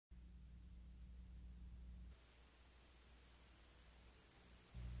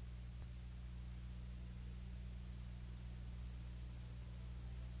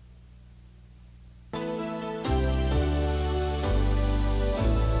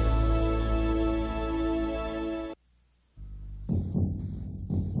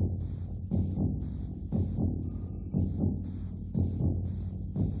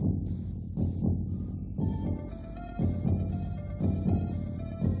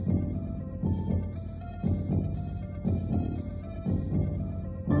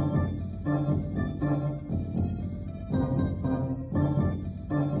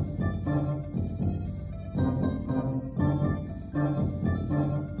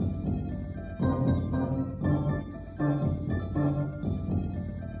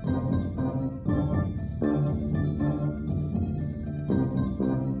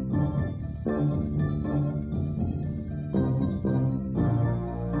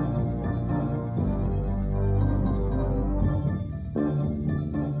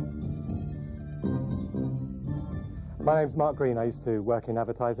My name's Mark Greene. I used to work in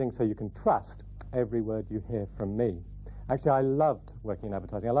advertising, so you can trust every word you hear from me. Actually, I loved working in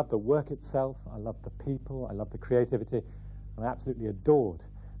advertising. I loved the work itself, I loved the people, I loved the creativity, and I absolutely adored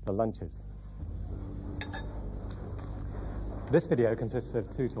the lunches. This video consists of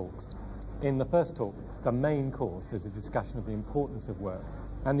two talks. In the first talk, the main course is a discussion of the importance of work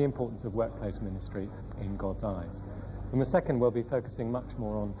and the importance of workplace ministry in God's eyes. In the second, we'll be focusing much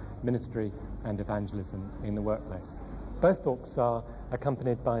more on ministry and evangelism in the workplace. Both talks are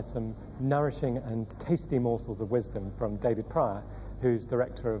accompanied by some nourishing and tasty morsels of wisdom from David Pryor, who's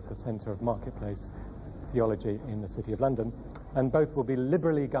director of the Centre of Marketplace Theology in the City of London, and both will be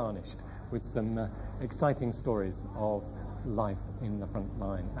liberally garnished with some exciting stories of life in the front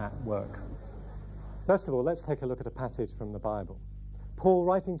line at work. First of all, let's take a look at a passage from the Bible. Paul,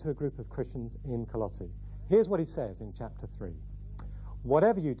 writing to a group of Christians in Colossae, here's what he says in chapter 3.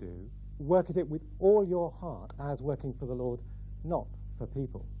 Whatever you do, work at it with all your heart as working for the Lord, not for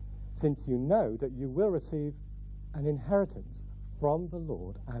people, since you know that you will receive an inheritance from the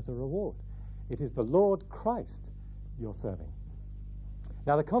Lord as a reward. It is the Lord Christ you're serving.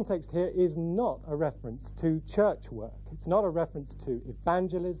 Now, the context here is not a reference to church work. It's not a reference to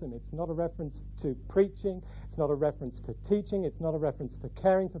evangelism. It's not a reference to preaching. It's not a reference to teaching. It's not a reference to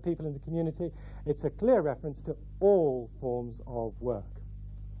caring for people in the community. It's a clear reference to all forms of work.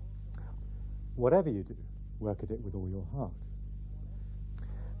 Whatever you do, work at it with all your heart.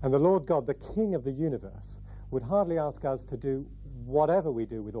 And the Lord God, the King of the universe, would hardly ask us to do whatever we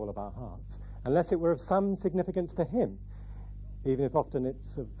do with all of our hearts, unless it were of some significance to him, even if often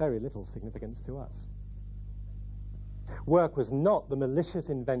it's of very little significance to us. Work was not the malicious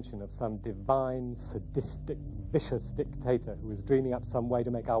invention of some divine, sadistic, vicious dictator who was dreaming up some way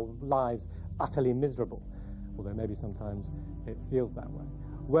to make our lives utterly miserable, although maybe sometimes it feels that way.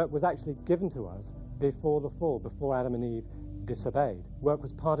 Work was actually given to us before the fall, before Adam and Eve disobeyed. Work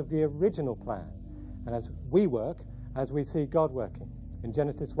was part of the original plan. And as we work, as we see God working. In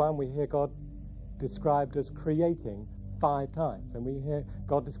Genesis 1, we hear God described as creating 5 times, and we hear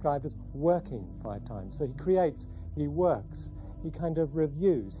God described as working 5 times. So he creates, he works, he kind of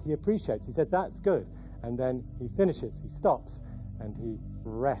reviews, he appreciates, he said, that's good, and then he finishes, he stops, and he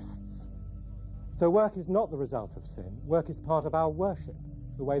rests. So work is not the result of sin. Work is part of our worship.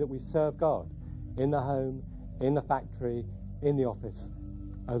 It's the way that we serve God in the home, in the factory, in the office,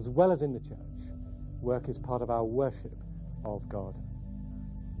 as well as in the church. Work is part of our worship of God.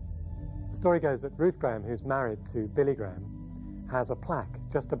 The story goes that Ruth Graham, who's married to Billy Graham, has a plaque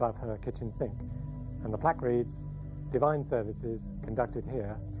just above her kitchen sink. And the plaque reads, "Divine services conducted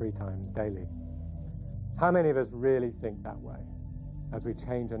here 3 times daily." How many of us really think that way? As we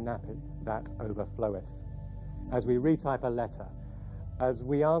change a nappy, that overfloweth. As we retype a letter. As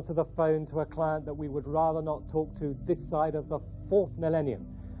we answer the phone to a client that we would rather not talk to this side of the 4th millennium.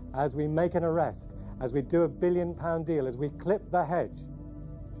 As we make an arrest. As we do a £1 billion deal. As we clip the hedge.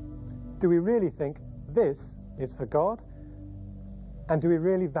 Do we really think this is for God? And do we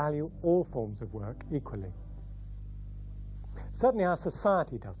really value all forms of work equally? Certainly our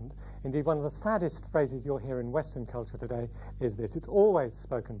society doesn't. Indeed, one of the saddest phrases you'll hear in Western culture today is this. It's always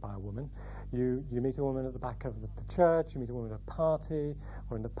spoken by a woman. You meet a woman at the back of the church, you meet a woman at a party,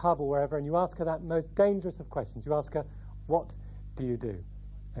 or in the pub or wherever, and you ask her that most dangerous of questions. You ask her, what do you do?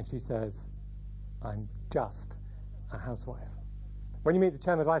 And she says, I'm just a housewife. When you meet the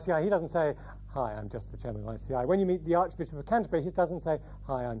chairman of ICI, he doesn't say, hi, I'm just the chairman of ICI. When you meet the Archbishop of Canterbury, he doesn't say,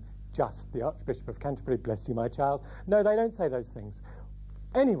 hi, I'm just the Archbishop of Canterbury, bless you, my child. No, they don't say those things.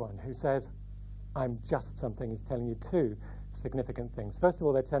 Anyone who says, I'm just something, is telling you 2 significant things. First of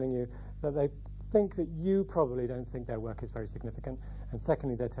all, they're telling you that they think that you probably don't think their work is very significant. And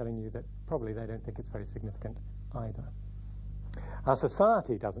secondly, they're telling you that probably they don't think it's very significant either. Our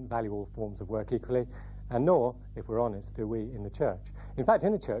society doesn't value all forms of work equally, and nor, if we're honest, do we in the church. In fact,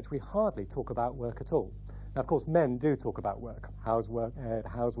 in the church, we hardly talk about work at all. Now, of course, men do talk about work. Housework, Ed,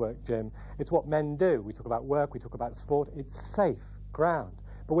 housework, Jim. It's what men do. We talk about work, we talk about sport. It's safe ground.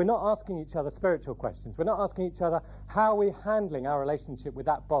 But we're not asking each other spiritual questions. We're not asking each other how we're handling our relationship with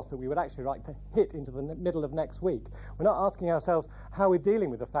that boss that we would actually like to hit into the middle of next week. We're not asking ourselves how we're dealing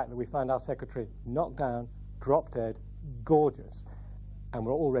with the fact that we find our secretary knocked down, drop dead, gorgeous, and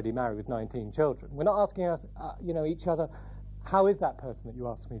we're already married with 19 children. We're not asking us, each other, how is that person that you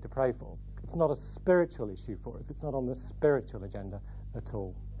asked me to pray for? It's not a spiritual issue for us. It's not on the spiritual agenda at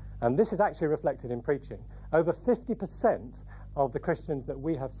all. And this is actually reflected in preaching. Over 50% of the Christians that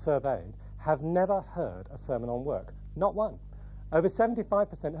we have surveyed have never heard a sermon on work. Not one. Over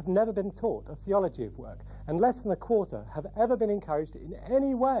 75% have never been taught a theology of work, and less than a quarter have ever been encouraged in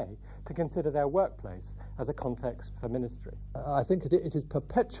any way to consider their workplace as a context for ministry. I think it is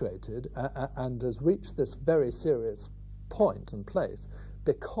perpetuated and has reached this very serious point and place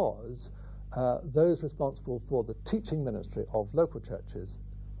because those responsible for the teaching ministry of local churches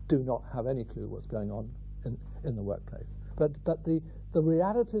do not have any clue what's going on in the workplace. But the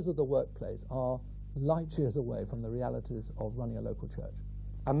realities of the workplace are light years away from the realities of running a local church.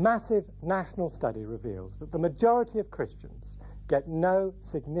 A massive national study reveals that the majority of Christians get no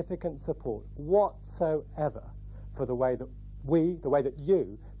significant support whatsoever for the way that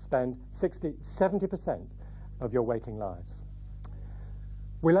you spend 60-70% of your waking lives.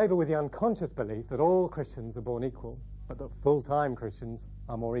 We labour with the unconscious belief that all Christians are born equal, but that full-time Christians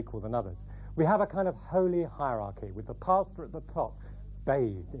are more equal than others. We have a kind of holy hierarchy with the pastor at the top,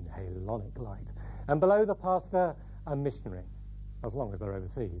 bathed in halonic light, and below the pastor, a missionary, as long as they're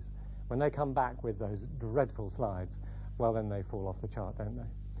overseas. When they come back with those dreadful slides, well, then they fall off the chart, don't they?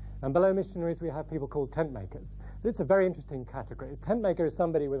 And below missionaries, we have people called tent makers. This is a very interesting category. A tent maker is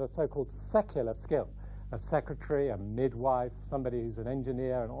somebody with a so-called secular skill, a secretary, a midwife, somebody who's an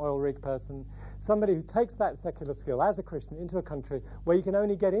engineer, an oil rig person, somebody who takes that secular skill as a Christian into a country where you can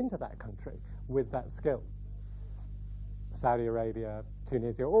only get into that country with that skill. Saudi Arabia,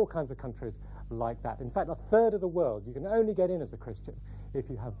 Tunisia, all kinds of countries like that. In fact, a third of the world, you can only get in as a Christian if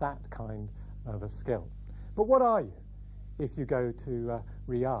you have that kind of a skill. But what are you if you go to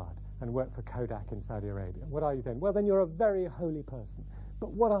Riyadh and work for Kodak in Saudi Arabia? What are you then? Well, then you're a very holy person.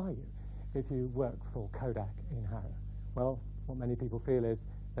 But what are you if you work for Kodak in Harrow? Well, what many people feel is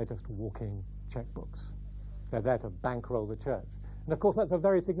they're just walking checkbooks. They're there to bankroll the church. And of course, that's a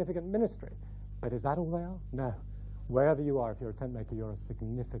very significant ministry. But is that all they are? No. Wherever you are, if you're a tent maker, you're a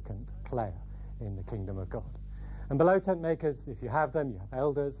significant player in the kingdom of God. And below tent makers, if you have them, you have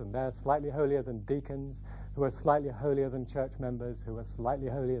elders, and they're slightly holier than deacons, who are slightly holier than church members, who are slightly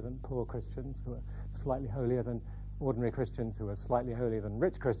holier than poor Christians, who are slightly holier than ordinary Christians, who are slightly holier than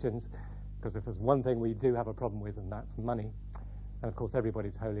rich Christians, because if there's one thing we do have a problem with, and that's money. And of course,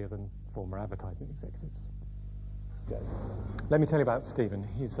 everybody's holier than former advertising executives. Let me tell you about Stephen.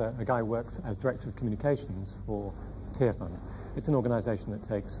 He's a guy who works as Director of Communications for Tear Fund. It's an organisation that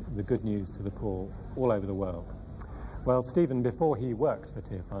takes the good news to the poor all over the world. Well, Stephen, before he worked for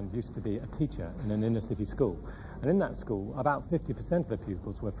Tear Fund, used to be a teacher in an inner-city school. And in that school, about 50% of the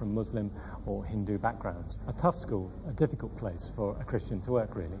pupils were from Muslim or Hindu backgrounds. A tough school, a difficult place for a Christian to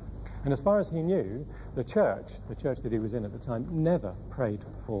work, really. And as far as he knew, the church that he was in at the time, never prayed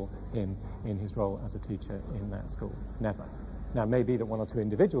for him in his role as a teacher in that school. Never. Now, maybe that one or two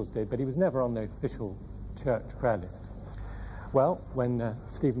individuals did, but he was never on the official church prayer list. Well, when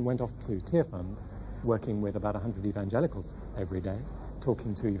Stephen went off to Tear Fund, working with about 100 evangelicals every day,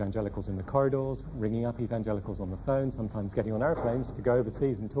 talking to evangelicals in the corridors, ringing up evangelicals on the phone, sometimes getting on airplanes to go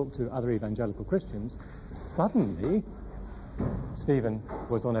overseas and talk to other evangelical Christians, suddenly Stephen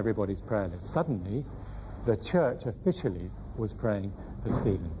was on everybody's prayer list. Suddenly, the church officially was praying for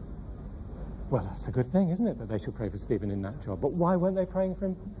Stephen. Well, that's a good thing, isn't it, that they should pray for Stephen in that job? But why weren't they praying for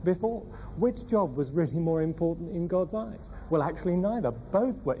him before? Which job was really more important in God's eyes? Well, actually neither.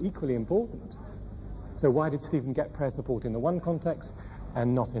 Both were equally important. So why did Stephen get prayer support in the one context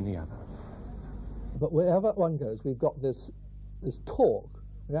and not in the other? But wherever one goes, we've got this talk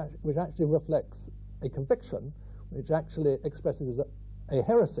which actually reflects a conviction, which actually expresses a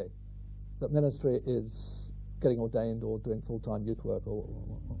heresy that ministry is getting ordained or doing full-time youth work or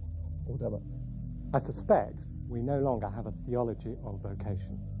whatever. I suspect we no longer have a theology of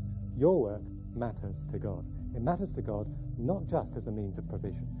vocation. Your work matters to God. It matters to God not just as a means of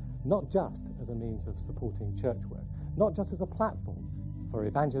provision, not just as a means of supporting church work, not just as a platform for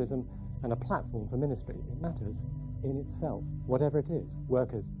evangelism and a platform for ministry. It matters in itself, whatever it is.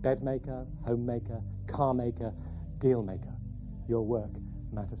 Work as bed maker, home maker, car maker, deal maker. Your work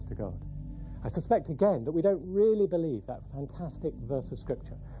matters to God. I suspect again that we don't really believe that fantastic verse of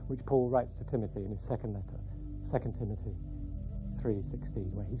Scripture which Paul writes to Timothy in his second letter, 2 Timothy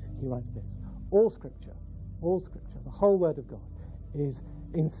 3:16, where he writes this: all Scripture, the whole Word of God is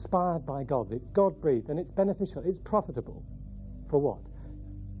inspired by God. It's God-breathed and it's beneficial. It's profitable. For what?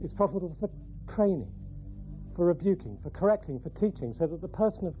 It's profitable for training, for rebuking, for correcting, for teaching, so that the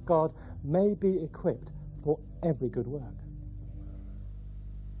person of God may be equipped for every good work.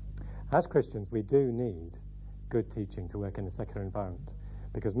 As Christians, we do need good teaching to work in a secular environment,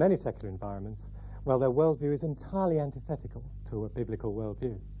 because many secular environments, well, their worldview is entirely antithetical to a biblical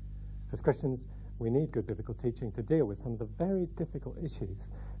worldview. As Christians, we need good biblical teaching to deal with some of the very difficult issues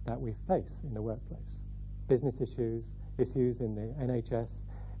that we face in the workplace. business issues, issues in the NHS,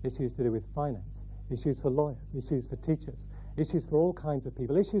 issues to do with finance, issues for lawyers, issues for teachers, issues for all kinds of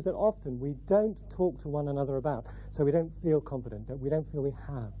people, issues that often we don't talk to one another about, so we don't feel confident, that we don't feel we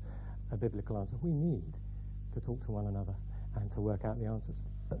have a biblical answer. We need to talk to one another and to work out the answers.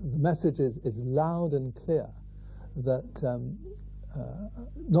 The message is loud and clear that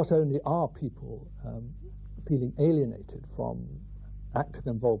not only are people feeling alienated from active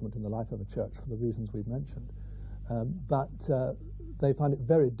involvement in the life of a church for the reasons we've mentioned, but they find it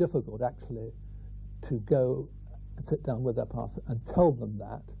very difficult actually to go and sit down with their pastor and tell them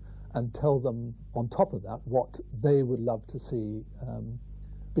that, and tell them on top of that what they would love to see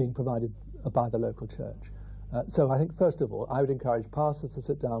being provided by the local church. So I think, first of all, I would encourage pastors to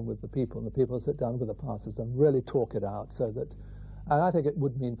sit down with the people, and the people to sit down with the pastors and really talk it out, so that, and I think it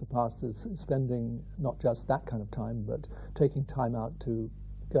would mean for pastors spending not just that kind of time, but taking time out to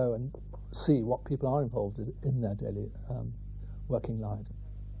go and see what people are involved in their daily working lives.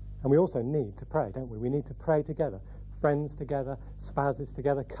 And we also need to pray, don't we? We need to pray together. Friends together, spouses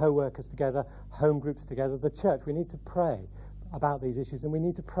together, co-workers together, home groups together, the church. We need to pray about these issues, and we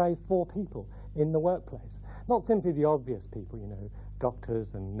need to pray for people in the workplace. Not simply the obvious people, you know,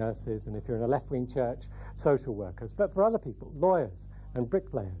 doctors and nurses, and if you're in a left-wing church, social workers, but for other people, lawyers and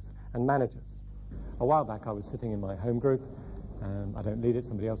bricklayers and managers. A while back I was sitting in my home group. I don't lead it,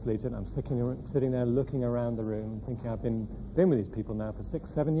 somebody else leads it. I'm sitting there looking around the room and thinking I've been with these people now for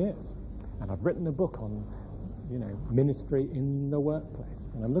 6-7 years. And I've written a book on, you know, ministry in the workplace.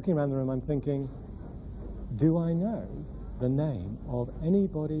 And I'm looking around the room, I'm thinking, do I know the name of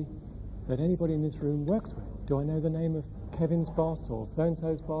anybody that anybody in this room works with? Do I know the name of Kevin's boss, or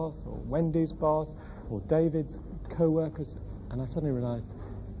so-and-so's boss, or Wendy's boss, or David's co-workers? And I suddenly realized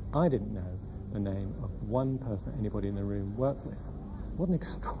I didn't know the name of one person that anybody in the room worked with. What an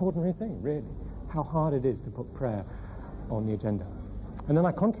extraordinary thing, really, how hard it is to put prayer on the agenda. And then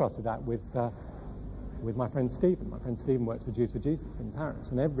I contrasted that with my friend Stephen. My friend Stephen works for Jews for Jesus in Paris,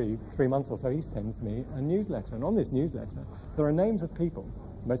 and every 3 months or so he sends me a newsletter, and on this newsletter there are names of people.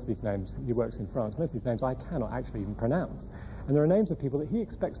 Most of these names, he works in France, most of these names I cannot actually even pronounce, and there are names of people that he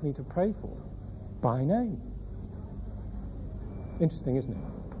expects me to pray for by name. Interesting, isn't it?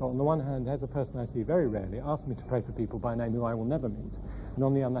 Well, on the one hand, there's a person I see very rarely asking me to pray for people by name who I will never meet, and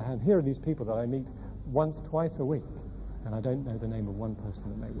on the other hand, here are these people that I meet once, twice a week, and I don't know the name of one person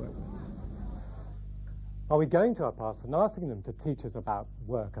that they work with. Are we going to our pastor and asking them to teach us about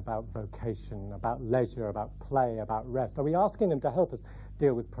work, about vocation, about leisure, about play, about rest? Are we asking them to help us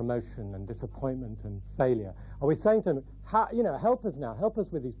deal with promotion and disappointment and failure? Are we saying to them, help us now, help us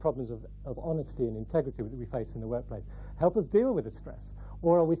with these problems of honesty and integrity that we face in the workplace? Help us deal with the stress.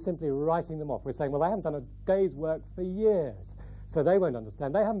 Or are we simply writing them off? We're saying, well, they haven't done a day's work for years, so they won't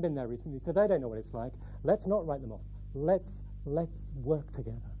understand. They haven't been there recently, so they don't know what it's like. Let's not write them off. Let's work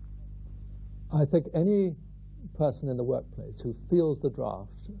together. I think any person in the workplace who feels the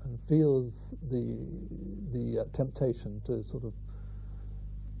draft and feels the temptation to sort of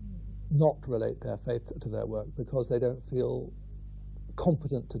not relate their faith to their work because they don't feel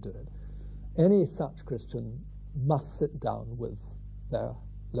competent to do it, any such Christian must sit down with their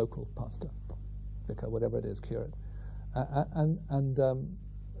local pastor, vicar, whatever it is, curate, and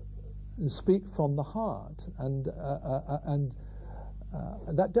speak from the heart, and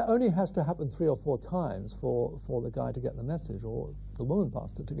that only has to happen 3 or 4 times for the guy to get the message, or the woman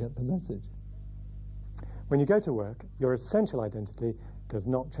pastor to get the message. When you go to work, your essential identity does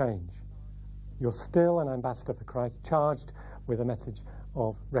not change. You're still an ambassador for Christ, charged with a message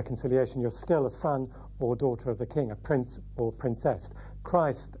of reconciliation. You're still a son or daughter of the King, a prince or princess.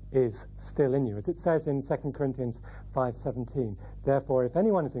 Christ is still in you. As it says in 2 Corinthians 5:17, therefore, if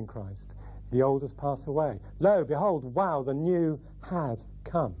anyone is in Christ, the old has passed away. Lo, behold, wow, the new has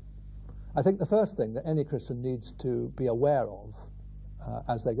come. I think the first thing that any Christian needs to be aware of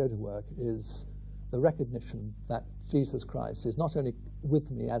as they go to work is the recognition that Jesus Christ is not only with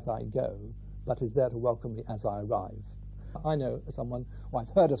me as I go, but is there to welcome me as I arrive. I know someone, or I've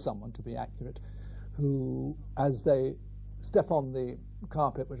heard of someone, to be accurate, who, as they step on the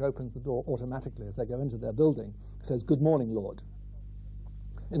carpet which opens the door automatically as they go into their building, says, "Good morning, Lord."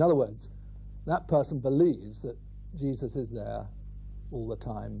 In other words, that person believes that Jesus is there all the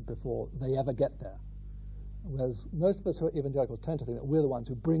time before they ever get there. Whereas most of us who are evangelicals tend to think that we're the ones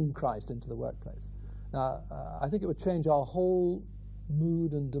who bring Christ into the workplace. Now, I think it would change our whole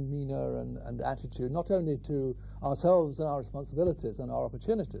mood and demeanor and attitude, not only to ourselves and our responsibilities and our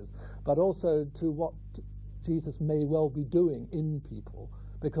opportunities, but also to what Jesus may well be doing in people,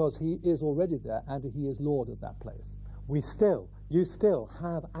 because he is already there and he is Lord of that place. You still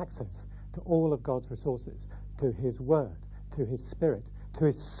have access to all of God's resources, to his word, to his spirit, to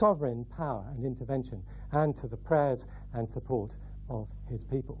his sovereign power and intervention, and to the prayers and support of his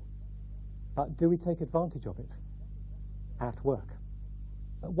people. But do we take advantage of it at work?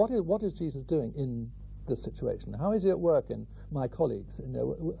 What is Jesus doing in this situation? How is he at work in my colleagues? You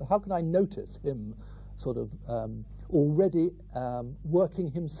know, how can I notice him sort of already working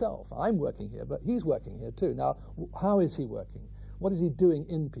himself? I'm working here, but he's working here too. Now, how is he working? What is he doing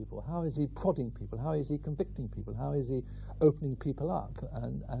in people? How is he prodding people? How is he convicting people? How is he opening people up?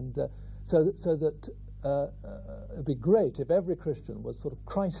 And so that it'd be great if every Christian was sort of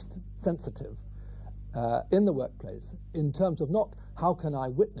Christ-sensitive in the workplace, in terms of not how can I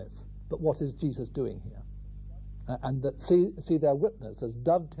witness, but what is Jesus doing here? And that see their witness as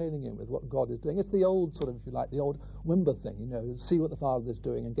dovetailing in with what God is doing. It's the old sort of, if you like, the old Wimber thing, you know, see what the Father is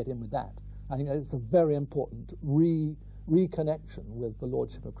doing and get in with that. I think it's a very important reconnection with the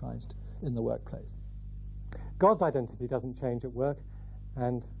Lordship of Christ in the workplace. God's identity doesn't change at work,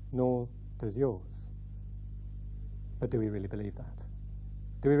 and nor does yours. But do we really believe that?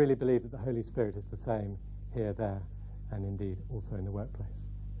 Do we really believe that the Holy Spirit is the same here, there, and indeed also in the workplace?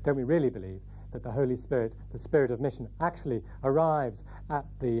 Don't we really believe that the Holy Spirit, the Spirit of mission, actually arrives at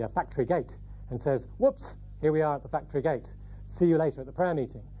the factory gate and says, whoops, here we are at the factory gate. See you later at the prayer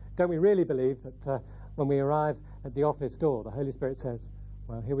meeting. Don't we really believe that when we arrive at the office door, the Holy Spirit says,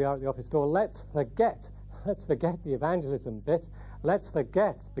 well, here we are at the office door, let's forget the evangelism bit, let's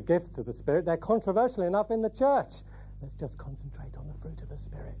forget the gifts of the Spirit, they're controversial enough in the church. Let's just concentrate on the fruit of the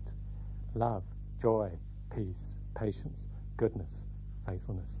Spirit. Love, joy, peace, patience, goodness,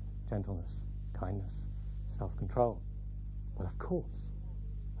 faithfulness, gentleness, kindness, self-control. Well, of course,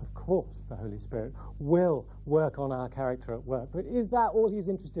 the Holy Spirit will work on our character at work. But is that all he's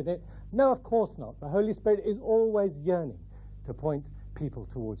interested in? No, of course not. The Holy Spirit is always yearning to point people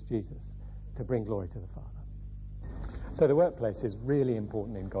towards Jesus, to bring glory to the Father. So the workplace is really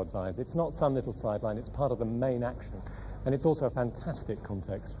important in God's eyes. It's not some little sideline, it's part of the main action. And it's also a fantastic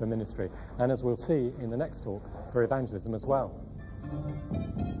context for ministry. And as we'll see in the next talk, for evangelism as well.